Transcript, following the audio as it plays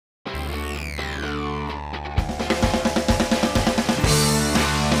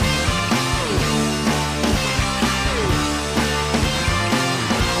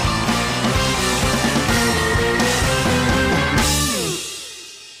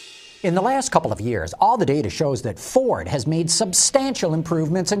In the last couple of years, all the data shows that Ford has made substantial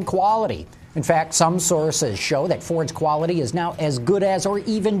improvements in quality. In fact, some sources show that Ford's quality is now as good as or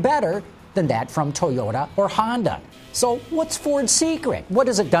even better than that from Toyota or Honda. So what's Ford's secret? What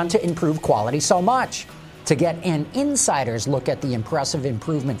has it done to improve quality so much? To get an insider's look at the impressive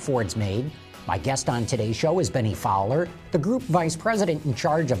improvement Ford's made, my guest on today's show is Benny Fowler, the Group Vice President in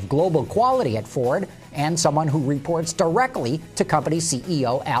charge of global quality at Ford, and someone who reports directly to company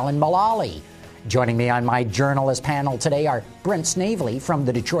CEO Alan Mulally. Joining me on my journalist panel today are Brent Snavely from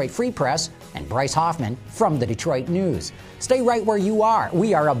the Detroit Free Press and Bryce Hoffman from the Detroit News. Stay right where you are.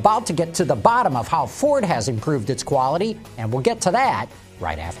 We are about to get to the bottom of how Ford has improved its quality, and we'll get to that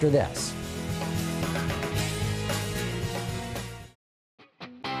right after this.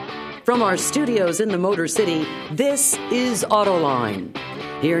 From our studios in the Motor City, this is Autoline.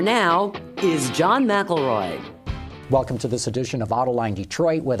 Here now is John McElroy. Welcome to this edition of Autoline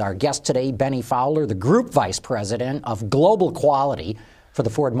Detroit with our guest today, Benny Fowler, the Group Vice President of Global Quality for the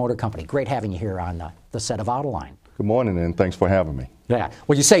Ford Motor Company. Great having you here on the set of Autoline. Good morning, and thanks for having me. Yeah.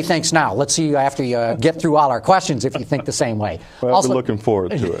 Well, you say thanks now. Let's see you after you get through all our questions if you think the same way. Well, I'll be looking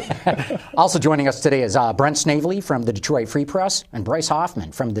forward to it. Also joining us today is Brent Snavely from the Detroit Free Press and Bryce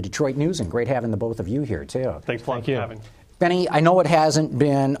Hoffman from the Detroit News, and great having the both of you here, too. Thanks a lot for having me. Benny, I know it hasn't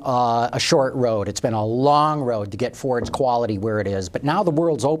been a short road. It's been a long road to get Ford's quality where it is, but now the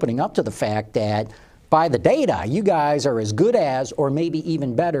world's opening up to the fact that by the data, you guys are as good as or maybe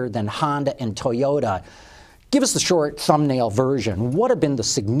even better than Honda and Toyota. Give us the short thumbnail version. What have been the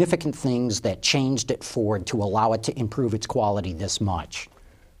significant things that changed at Ford to allow it to improve its quality this much?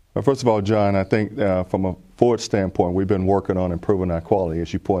 Well, first of all, John, I think from a Ford standpoint, we've been working on improving our quality,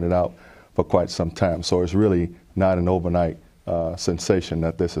 as you pointed out, for quite some time. So it's really not an overnight sensation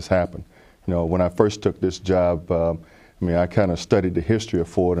that this has happened. You know, when I first took this job, I kind of studied the history of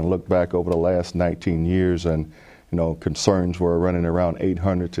Ford and looked back over the last 19 years, and concerns were running around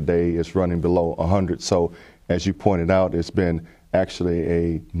 800. Today it's running below 100. So as you pointed out, it's been actually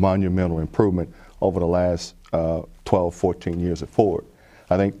a monumental improvement over the last 12, 14 years at Ford.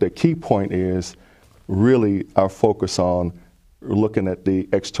 I think the key point is really our focus on looking at the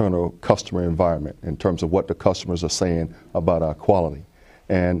external customer environment in terms of what the customers are saying about our quality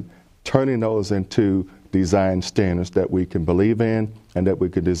and turning those into design standards that we can believe in and that we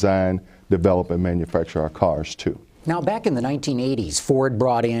can design, develop, and manufacture our cars to. Now, back in the 1980s, Ford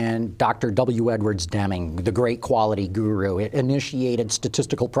brought in Dr. W. Edwards Deming, the great quality guru. It initiated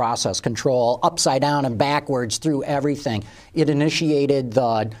statistical process control upside down and backwards through everything. It initiated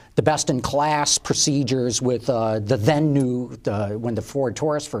the best-in-class procedures with the then new, when the Ford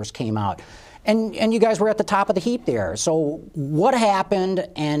Taurus first came out. And you guys were at the top of the heap there. So what happened,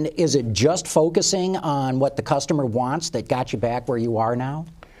 and is it just focusing on what the customer wants that got you back where you are now?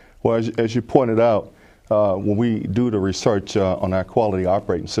 Well, as you pointed out, when we do the research on our quality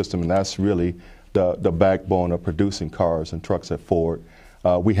operating system, and that's really the backbone of producing cars and trucks at Ford,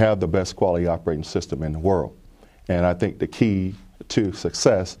 we have the best quality operating system in the world. And I think the key to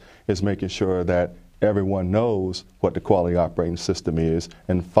success is making sure that everyone knows what the quality operating system is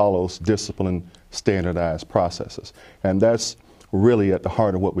and follows disciplined, standardized processes. And that's really at the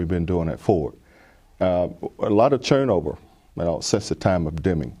heart of what we've been doing at Ford. A lot of turnover since the time of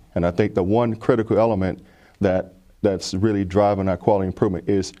Deming. And I think the one critical element that's really driving our quality improvement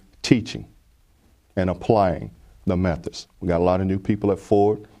is teaching and applying the methods. We got a lot of new people at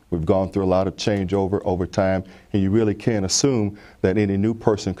Ford. We've gone through a lot of changeover over time, and you really can't assume that any new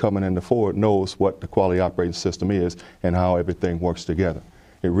person coming into Ford knows what the quality operating system is and how everything works together.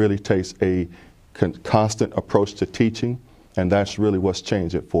 It really takes a constant approach to teaching, and that's really what's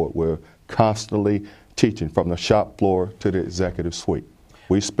changed at Ford. We're constantly teaching from the shop floor to the executive suite.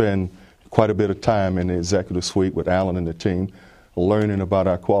 We spend quite a bit of time in the executive suite with Alan and the team learning about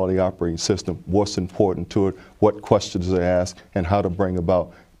our quality operating system, what's important to it, what questions they ask, and how to bring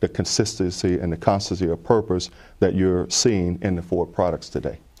about the consistency and the constancy of purpose that you're seeing in the Ford products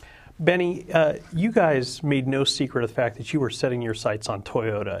today. Benny, you guys made no secret of the fact that you were setting your sights on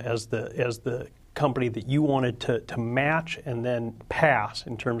Toyota as the company that you wanted to match and then pass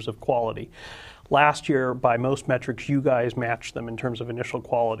in terms of quality. Last year, by most metrics, you guys matched them in terms of initial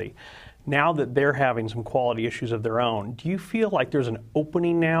quality. Now that they're having some quality issues of their own, do you feel like there's an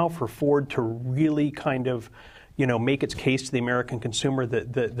opening now for Ford to really kind of, make its case to the American consumer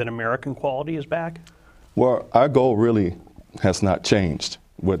that American quality is back? Well, our goal really has not changed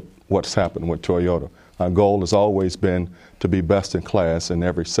with what's happened with Toyota. Our goal has always been to be best in class in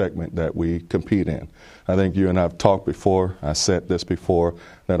every segment that we compete in. I think you and I have talked before, I said this before,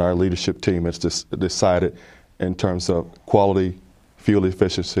 that our leadership team has decided in terms of quality fuel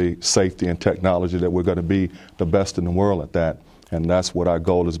efficiency, safety, and technology, that we're going to be the best in the world at that. And that's what our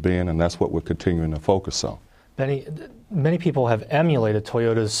goal has been, and that's what we're continuing to focus on. Benny, many people have emulated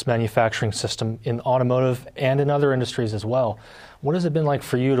Toyota's manufacturing system in automotive and in other industries as well. What has it been like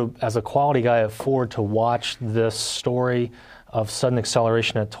for you, to, as a quality guy at Ford, to watch this story of sudden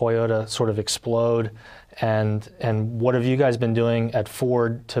acceleration at Toyota sort of explode? And what have you guys been doing at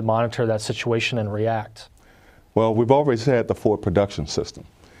Ford to monitor that situation and react? Well, we've always had the Ford production system.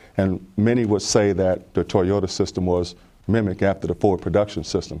 And many would say that the Toyota system was mimicked after the Ford production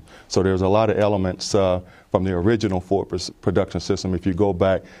system. So there's a lot of elements from the original Ford production system. If you go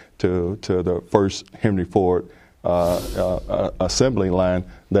back to the first Henry Ford assembly line,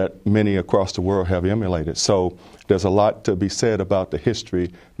 that many across the world have emulated. So there's a lot to be said about the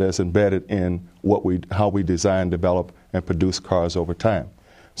history that's embedded in how we design, develop, and produce cars over time.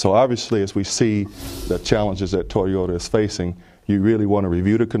 So obviously, as we see the challenges that Toyota is facing, you really want to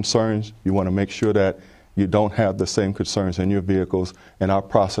review the concerns. You want to make sure that you don't have the same concerns in your vehicles, and our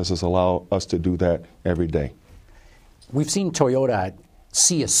processes allow us to do that every day. We've seen Toyota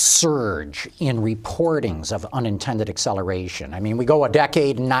see a surge in reportings of unintended acceleration. I mean, we go a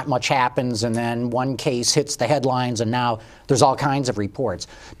decade and not much happens, and then one case hits the headlines, and now there's all kinds of reports.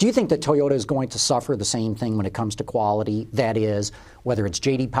 Do you think that Toyota is going to suffer the same thing when it comes to quality? That is, whether it's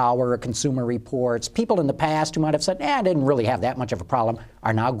J.D. Power or Consumer Reports, people in the past who might have said, I didn't really have that much of a problem,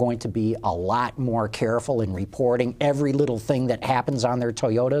 are now going to be a lot more careful in reporting every little thing that happens on their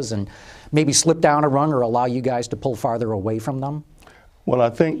Toyotas and maybe slip down a rung or allow you guys to pull farther away from them? Well,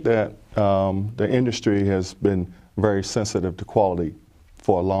 I think that the industry has been very sensitive to quality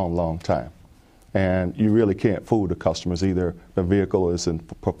for a long, long time. And you really can't fool the customers. Either the vehicle is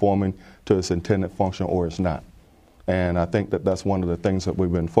performing to its intended function or it's not. And I think that that's one of the things that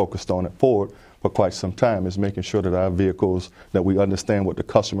we've been focused on at Ford for quite some time, is making sure that our vehicles, that we understand what the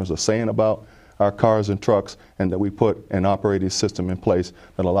customers are saying about our cars and trucks, and that we put an operating system in place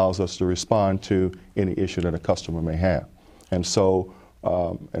that allows us to respond to any issue that a customer may have. And so,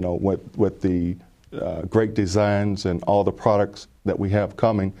 with the great designs and all the products that we have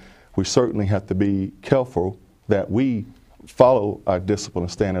coming, we certainly have to be careful that we follow our discipline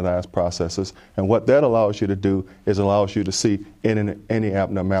and standardized processes. And what that allows you to do is allows you to see any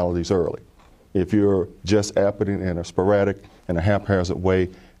abnormalities early. If you're just happening in a sporadic and a haphazard way,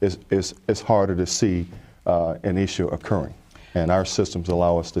 it's harder to see an issue occurring. And our systems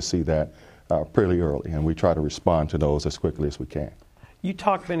allow us to see that pretty early, and we try to respond to those as quickly as we can. You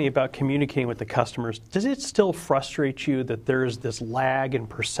talk, Benny, about communicating with the customers. Does it still frustrate you that there's this lag in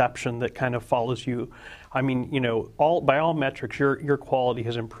perception that kind of follows you? I mean, by all metrics, your quality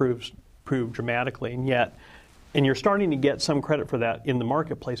has improved dramatically, and you're starting to get some credit for that in the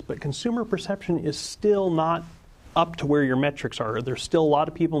marketplace, but consumer perception is still not up to where your metrics are. There's still a lot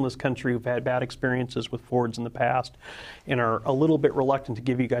of people in this country who've had bad experiences with Fords in the past and are a little bit reluctant to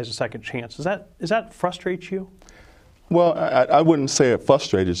give you guys a second chance. Does that frustrate you? Well, I wouldn't say it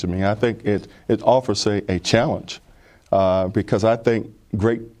frustrates me. I think it offers a challenge because I think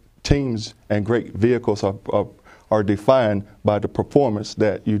great teams and great vehicles are defined by the performance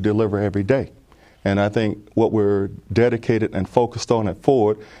that you deliver every day. And I think what we're dedicated and focused on at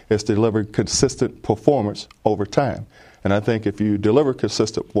Ford is delivering consistent performance over time. And I think if you deliver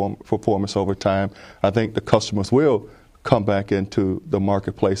consistent performance over time, I think the customers will come back into the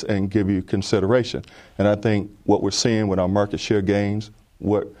marketplace and give you consideration. And I think what we're seeing with our market share gains,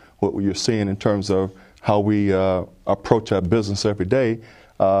 what you're seeing in terms of how we approach our business every day,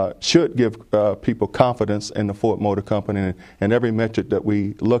 should give people confidence in the Ford Motor Company, and every metric that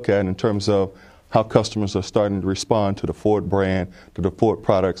we look at in terms of how customers are starting to respond to the Ford brand, to the Ford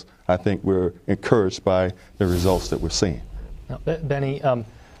products. I think we're encouraged by the results that we're seeing. Now, Benny,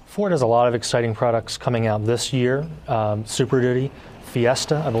 Ford has a lot of exciting products coming out this year. Super Duty,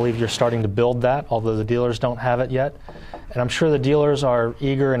 Fiesta, I believe you're starting to build that, although the dealers don't have it yet. And I'm sure the dealers are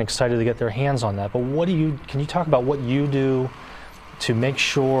eager and excited to get their hands on that. But can you talk about what you do to make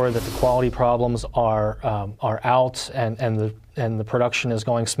sure that the quality problems are out and the production is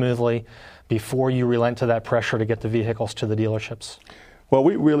going smoothly before you relent to that pressure to get the vehicles to the dealerships? Well,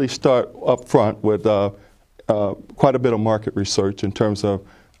 we really start up front with quite a bit of market research in terms of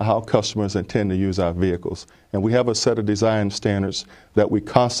how customers intend to use our vehicles. And we have a set of design standards that we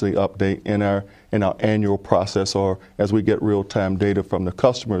constantly update in our annual process, or as we get real-time data from the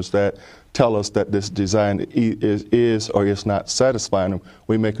customers that tell us that this design is or is not satisfying them.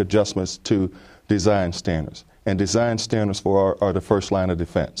 We make adjustments to design standards. And design standards are the first line of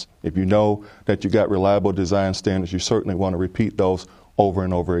defense. If you know that you got reliable design standards, you certainly want to repeat those over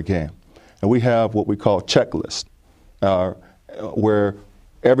and over again. And we have what we call checklists. where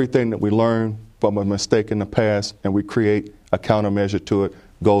everything that we learn from a mistake in the past and we create a countermeasure to it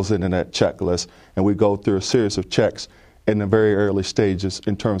goes into that checklist. And we go through a series of checks in the very early stages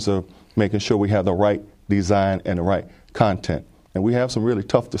in terms of making sure we have the right design and the right content. And we have some really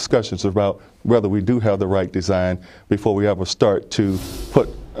tough discussions about whether we do have the right design before we ever start to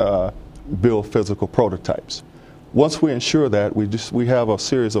build physical prototypes. Once we ensure that, we have a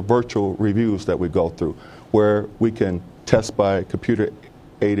series of virtual reviews that we go through where we can test by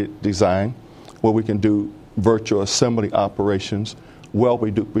computer-aided design, where we can do virtual assembly operations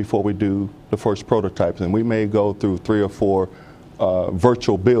before we do the first prototypes. And we may go through 3 or 4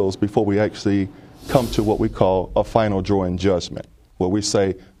 virtual builds before we actually come to what we call a final drawing judgment, where we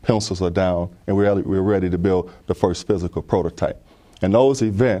say pencils are down and we're ready to build the first physical prototype. And those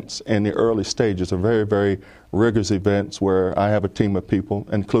events in the early stages are very, very rigorous events where I have a team of people,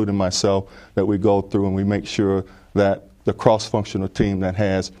 including myself, that we go through and we make sure that the cross-functional team that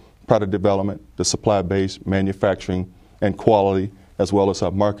has product development, the supply base, manufacturing, and quality, as well as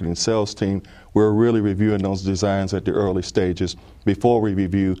our marketing and sales team, we're really reviewing those designs at the early stages before we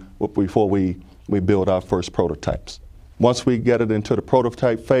build our first prototypes. Once we get it into the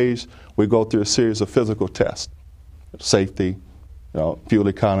prototype phase, we go through a series of physical tests, safety, fuel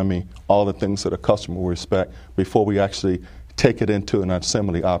economy, all the things that a customer will respect before we actually take it into an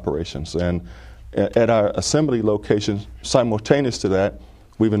assembly operations. And at our assembly locations, simultaneous to that,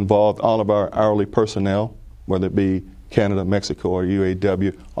 we've involved all of our hourly personnel, whether it be Canada, Mexico, or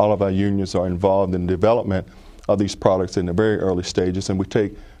UAW. All of our unions are involved in the development of these products in the very early stages, and we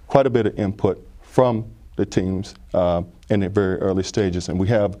take quite a bit of input from the teams in the very early stages. And we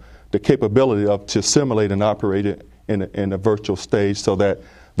have the capability to simulate and operate it in a virtual stage so that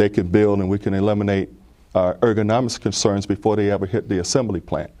they can build and we can eliminate ergonomics concerns before they ever hit the assembly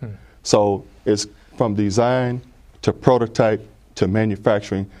plant. So it's from design to prototype to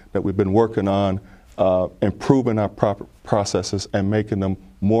manufacturing that we've been working on improving our processes and making them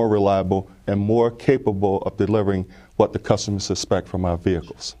more reliable and more capable of delivering what the customers expect from our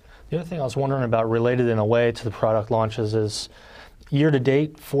vehicles. The other thing I was wondering about, related in a way to the product launches, is year to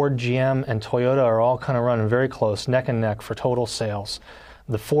date, Ford, GM, and Toyota are all kind of running very close, neck and neck for total sales.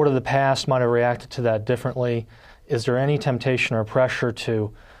 The Ford of the past might have reacted to that differently. Is there any temptation or pressure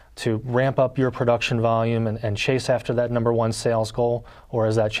to ramp up your production volume and chase after that #1 sales goal, or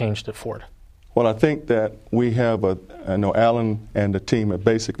has that changed at Ford? Well, I think that we have I know Alan and the team have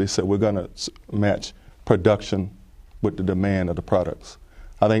basically said we're going to match production with the demand of the products.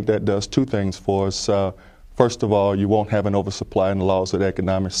 I think that does 2 things for us. First of all, you won't have an oversupply, and the laws of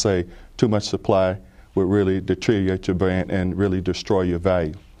economics say too much supply will really deteriorate your brand and really destroy your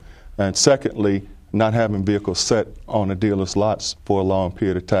value. And secondly, not having vehicles set on the dealer's lots for a long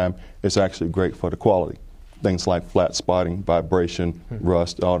period of time is actually great for the quality. Things like flat spotting, vibration,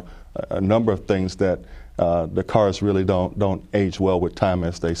 rust, a number of things that the cars really don't age well with time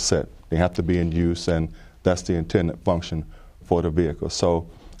as they sit. They have to be in use, and that's the intended function for the vehicle. So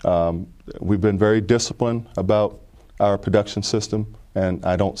we've been very disciplined about our production system, and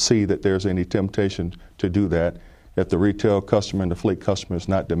I don't see that there's any temptation to do that. If the retail customer and the fleet customer is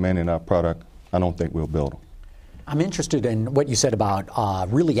not demanding our product, I don't think we'll build them. I'm interested in what you said about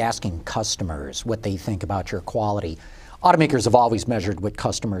really asking customers what they think about your quality. Automakers have always measured what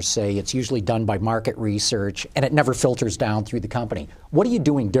customers say. It's usually done by market research, and it never filters down through the company. What are you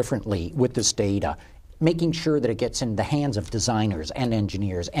doing differently with this data, making sure that it gets in the hands of designers and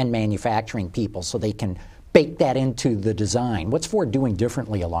engineers and manufacturing people so they can bake that into the design? What's Ford doing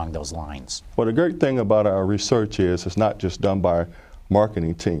differently along those lines? Well, the great thing about our research is it's not just done by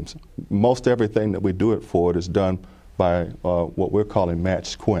marketing teams. Most everything that we do at Ford is done by what we're calling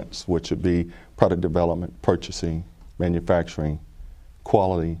matched quints, which would be product development, purchasing, manufacturing,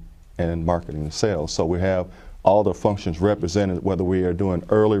 quality, and marketing and sales. So we have all the functions represented, whether we are doing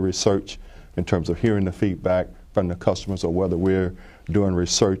early research in terms of hearing the feedback from the customers, or whether we're doing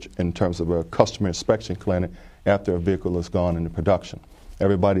research in terms of a customer inspection clinic after a vehicle has gone into production.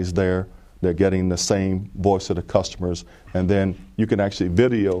 Everybody's there. They're getting the same voice of the customers, and then you can actually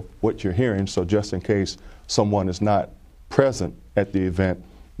video what you're hearing, so just in case someone is not present at the event,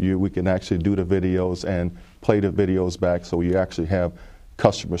 we can actually do the videos and play the videos back, so you actually have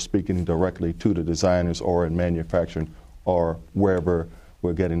customers speaking directly to the designers or in manufacturing or wherever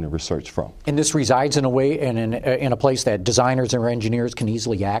we're getting the research from. And this resides in a way in a place that designers or engineers can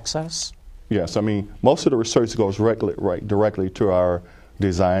easily access? Yes, I mean, most of the research goes directly to our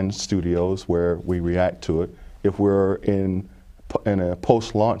design studios where we react to it. If we're in a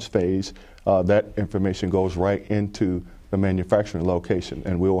post-launch phase, that information goes right into the manufacturing location,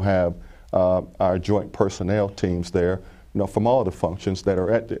 and we'll have our joint personnel teams there from all the functions that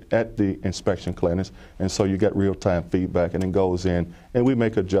are at the inspection clinics, and so you get real-time feedback, and it goes in, and we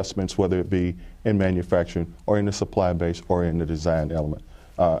make adjustments, whether it be in manufacturing or in the supply base or in the design element,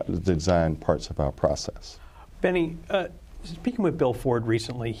 the design parts of our process. Benny, speaking with Bill Ford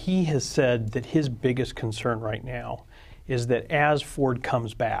recently, he has said that his biggest concern right now is that as Ford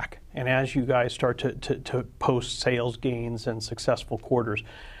comes back and as you guys start to post sales gains and successful quarters,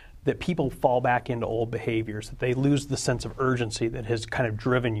 that people fall back into old behaviors, that they lose the sense of urgency that has kind of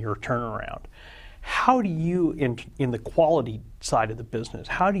driven your turnaround. How do you, in the quality side of the business,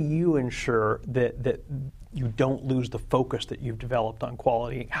 how do you ensure that you don't lose the focus that you've developed on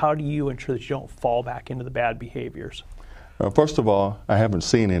quality? How do you ensure that you don't fall back into the bad behaviors? First of all, I haven't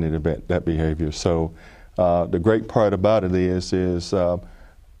seen any of that behavior. So the great part about it is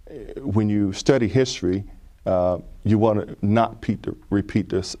when you study history, you want to not repeat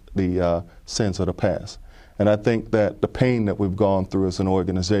the sins of the past. And I think that the pain that we've gone through as an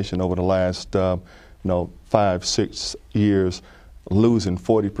organization over the last 5-6 years, losing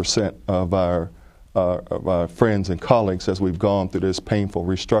 40% of our friends and colleagues as we've gone through this painful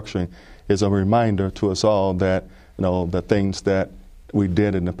restructuring, is a reminder to us all that the things that we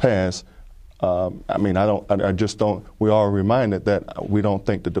did in the past. We are reminded that we don't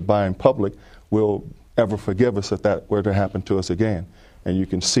think that the buying public will ever forgive us if that were to happen to us again. And you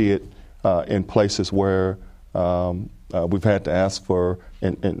can see it in places where we've had to ask for,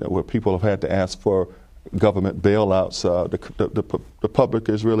 and where people have had to ask for government bailouts. The public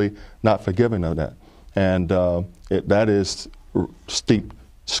is really not forgiving of that. And that is steeped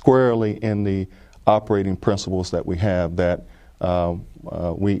squarely in the operating principles that we have, that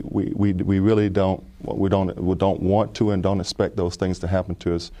we really don't want to and don't expect those things to happen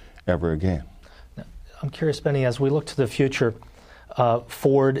to us ever again. I'm curious, Benny, as we look to the future,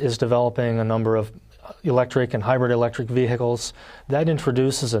 Ford is developing a number of electric and hybrid electric vehicles. That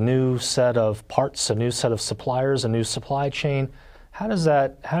introduces a new set of parts, a new set of suppliers, a new supply chain. How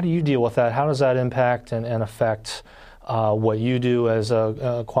do you deal with that? How does that impact and affect what you do as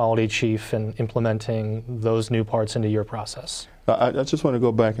a quality chief in implementing those new parts into your process? I just want to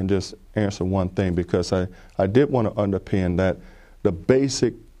go back and just answer one thing, because I did want to underpin that the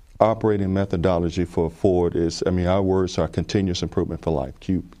basic operating methodology for Ford is, our words are continuous improvement for life,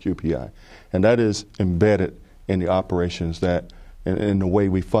 QPI. And that is embedded in the operations that, in the way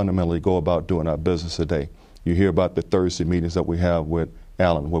we fundamentally go about doing our business today. You hear about the Thursday meetings that we have with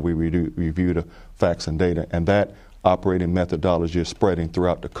Alan, where we review the facts and data, and that operating methodology is spreading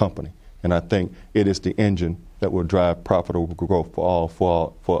throughout the company. And I think it is the engine that will drive profitable growth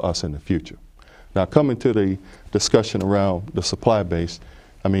for us in the future. Now, coming to the discussion around the supply base,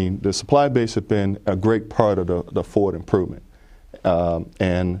 the supply base has been a great part of the Ford improvement.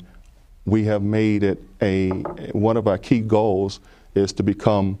 And we have made it one of our key goals is to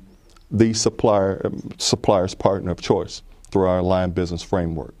become the supplier's partner of choice through our aligned business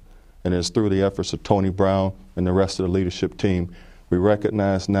framework. And it's through the efforts of Tony Brown and the rest of the leadership team. We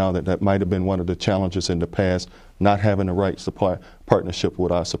recognize now that might have been one of the challenges in the past, not having the right supply partnership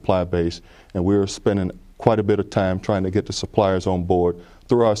with our supply base. And we're spending quite a bit of time trying to get the suppliers on board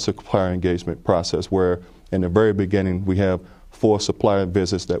through our supplier engagement process, where in the very beginning we have 4 supplier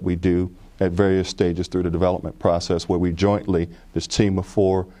visits that we do at various stages through the development process, where we jointly, this team of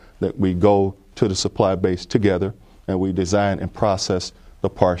 4, that we go to the supply base together and we design and process the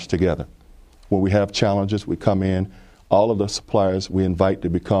parts together. When we have challenges, we come in, all of the suppliers we invite to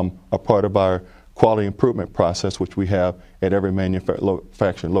become a part of our quality improvement process, which we have at every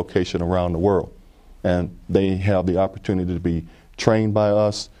manufacturing location around the world. And they have the opportunity to be trained by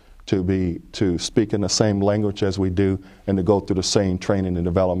us, to speak in the same language as we do, and to go through the same training and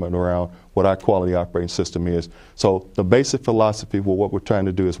development around what our quality operating system is. So the basic philosophy for what we're trying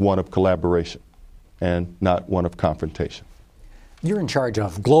to do is one of collaboration and not one of confrontation. You're in charge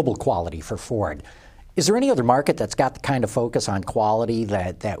of global quality for Ford. Is there any other market that's got the kind of focus on quality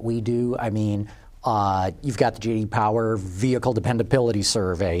that we do? You've got the J.D. Power Vehicle Dependability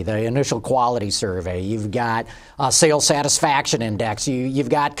Survey, the Initial Quality Survey. You've got Sales Satisfaction Index. You've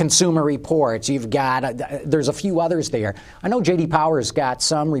got Consumer Reports. You've got there's a few others there. I know J.D. Power's got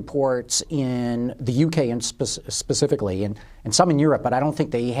some reports in the UK and specifically, and some in Europe, but I don't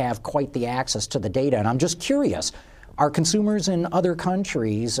think they have quite the access to the data. And I'm just curious. Are consumers in other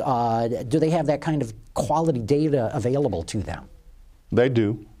countries, do they have that kind of quality data available to them? They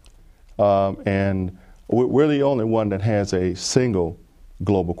do. And we're the only one that has a single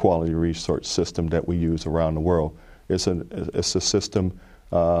global quality research system that we use around the world. It's a system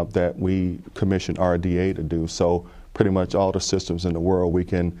that we commission RDA to do. So pretty much all the systems in the world, we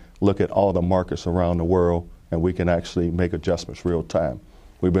can look at all the markets around the world and we can actually make adjustments real time.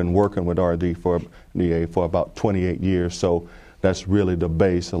 We've been working with RD for about 28 years, so that's really the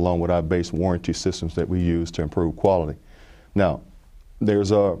base, along with our base warranty systems that we use to improve quality. Now,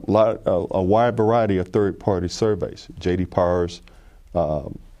 there's a wide variety of third-party surveys, J.D. Power's,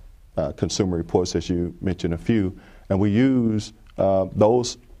 Consumer Reports, as you mentioned a few, and we use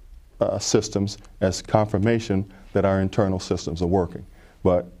those systems as confirmation that our internal systems are working.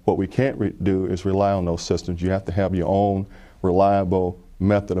 But what we can't do is rely on those systems. You have to have your own reliable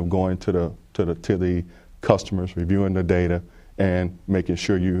method of going to the customers, reviewing the data, and making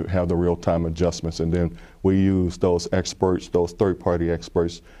sure you have the real-time adjustments. And then we use those experts, those third-party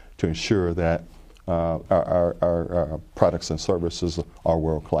experts, to ensure that our products and services are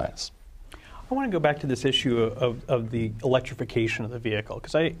world-class. I want to go back to this issue of the electrification of the vehicle,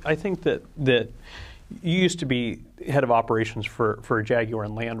 because I think that you used to be head of operations for Jaguar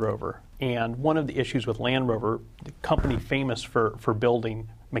and Land Rover, and one of the issues with Land Rover, the company famous for building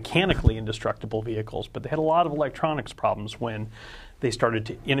mechanically indestructible vehicles, but they had a lot of electronics problems when they started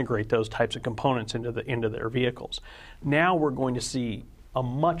to integrate those types of components into their vehicles. Now we're going to see a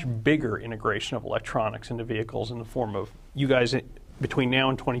much bigger integration of electronics into vehicles in the form of, you guys, between now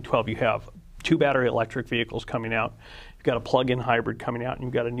and 2012, you have 2 battery electric vehicles coming out, you've got a plug-in hybrid coming out, and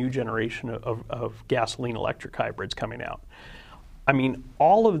you've got a new generation of gasoline electric hybrids coming out. I mean,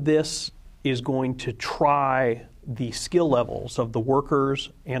 all of this is going to try the skill levels of the workers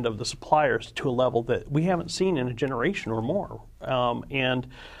and of the suppliers to a level that we haven't seen in a generation or more. And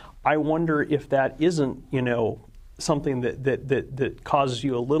I wonder if that isn't, something that causes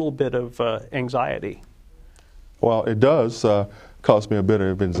you a little bit of anxiety. Well, it does cause me a bit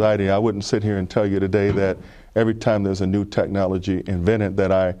of anxiety. I wouldn't sit here and tell you today that every time there's a new technology invented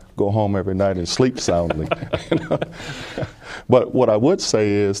that I go home every night and sleep soundly. But what I would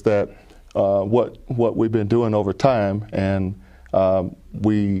say is that what we've been doing over time, and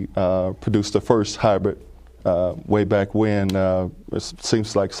we produced the first hybrid way back when. It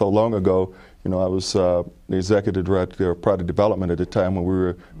seems like so long ago. I was the executive director of product development at the time when we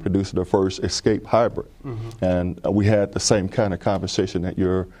were producing the first Escape hybrid, and we had the same kind of conversation that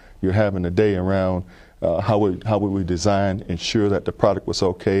you're having today around how would we design, ensure that the product was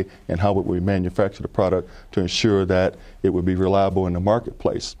okay, and how would we manufacture the product to ensure that it would be reliable in the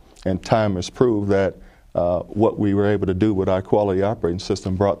marketplace. And time has proved that what we were able to do with our quality operating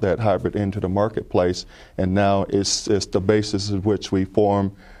system brought that hybrid into the marketplace, and now it's the basis of which we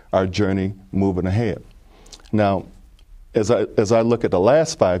form our journey moving ahead. Now, as I look at the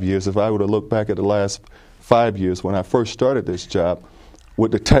last 5 years, if I were to look back at the last 5 years when I first started this job,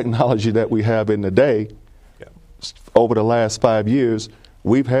 with the technology that we have in the day, over the last 5 years,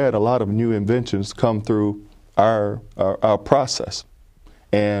 we've had a lot of new inventions come through our process.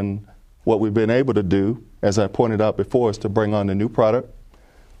 And what we've been able to do, as I pointed out before, is to bring on a new product,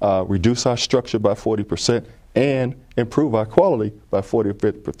 reduce our structure by 40%, and improve our quality by 40 or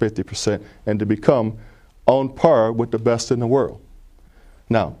 50%, and to become on par with the best in the world.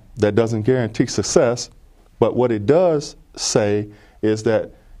 Now, that doesn't guarantee success, but what it does say is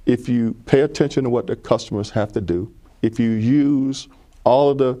that if you pay attention to what the customers have to do, if you use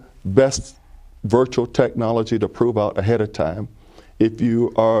all of the best virtual technology to prove out ahead of time, if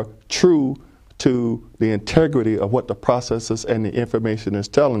you are true to the integrity of what the processes and the information is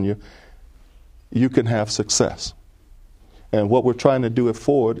telling you, you can have success. And what we're trying to do at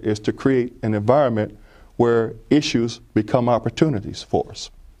Ford is to create an environment where issues become opportunities for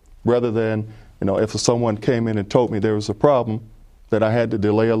us. Rather than, if someone came in and told me there was a problem, that I had to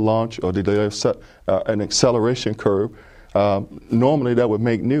delay a launch or delay an acceleration curve, normally that would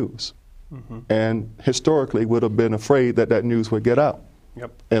make news. And historically would have been afraid that news would get out.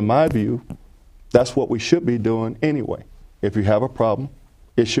 In my view, that's what we should be doing anyway. If you have a problem,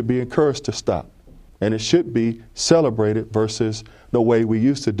 it should be encouraged to stop. And it should be celebrated versus the way we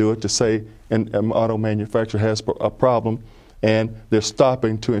used to do it, to say an auto manufacturer has a problem and they're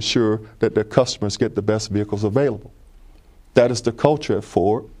stopping to ensure that their customers get the best vehicles available. That is the culture at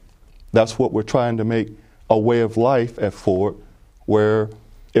Ford. That's what we're trying to make a way of life at Ford, where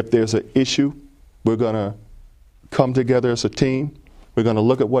if there's an issue, we're going to come together as a team. We're going to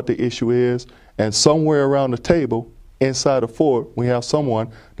look at what the issue is, and somewhere around the table inside of Ford, we have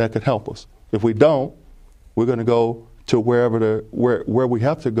someone that could help us. If we don't, we're going to go to where we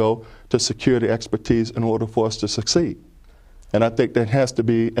have to go to secure the expertise in order for us to succeed. And I think that has to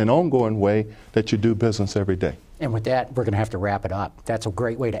be an ongoing way that you do business every day. And with that, we're going to have to wrap it up. That's a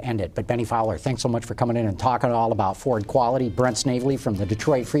great way to end it. But Benny Fowler, thanks so much for coming in and talking all about Ford quality. Brent Snavely from the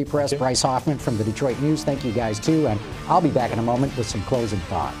Detroit Free Press, Bryce Hoffman from the Detroit News. Thank you guys too. And I'll be back in a moment with some closing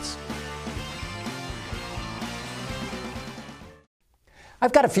thoughts.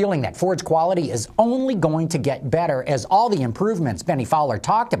 I've got a feeling that Ford's quality is only going to get better as all the improvements Benny Fowler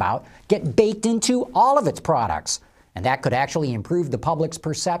talked about get baked into all of its products. And that could actually improve the public's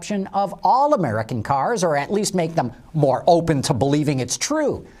perception of all American cars, or at least make them more open to believing it's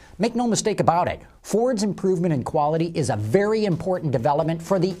true. Make no mistake about it, Ford's improvement in quality is a very important development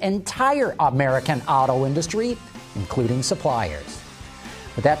for the entire American auto industry, including suppliers.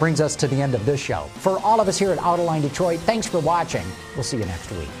 But that brings us to the end of this show. For all of us here at Autoline Detroit, thanks for watching. We'll see you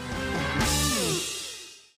next week.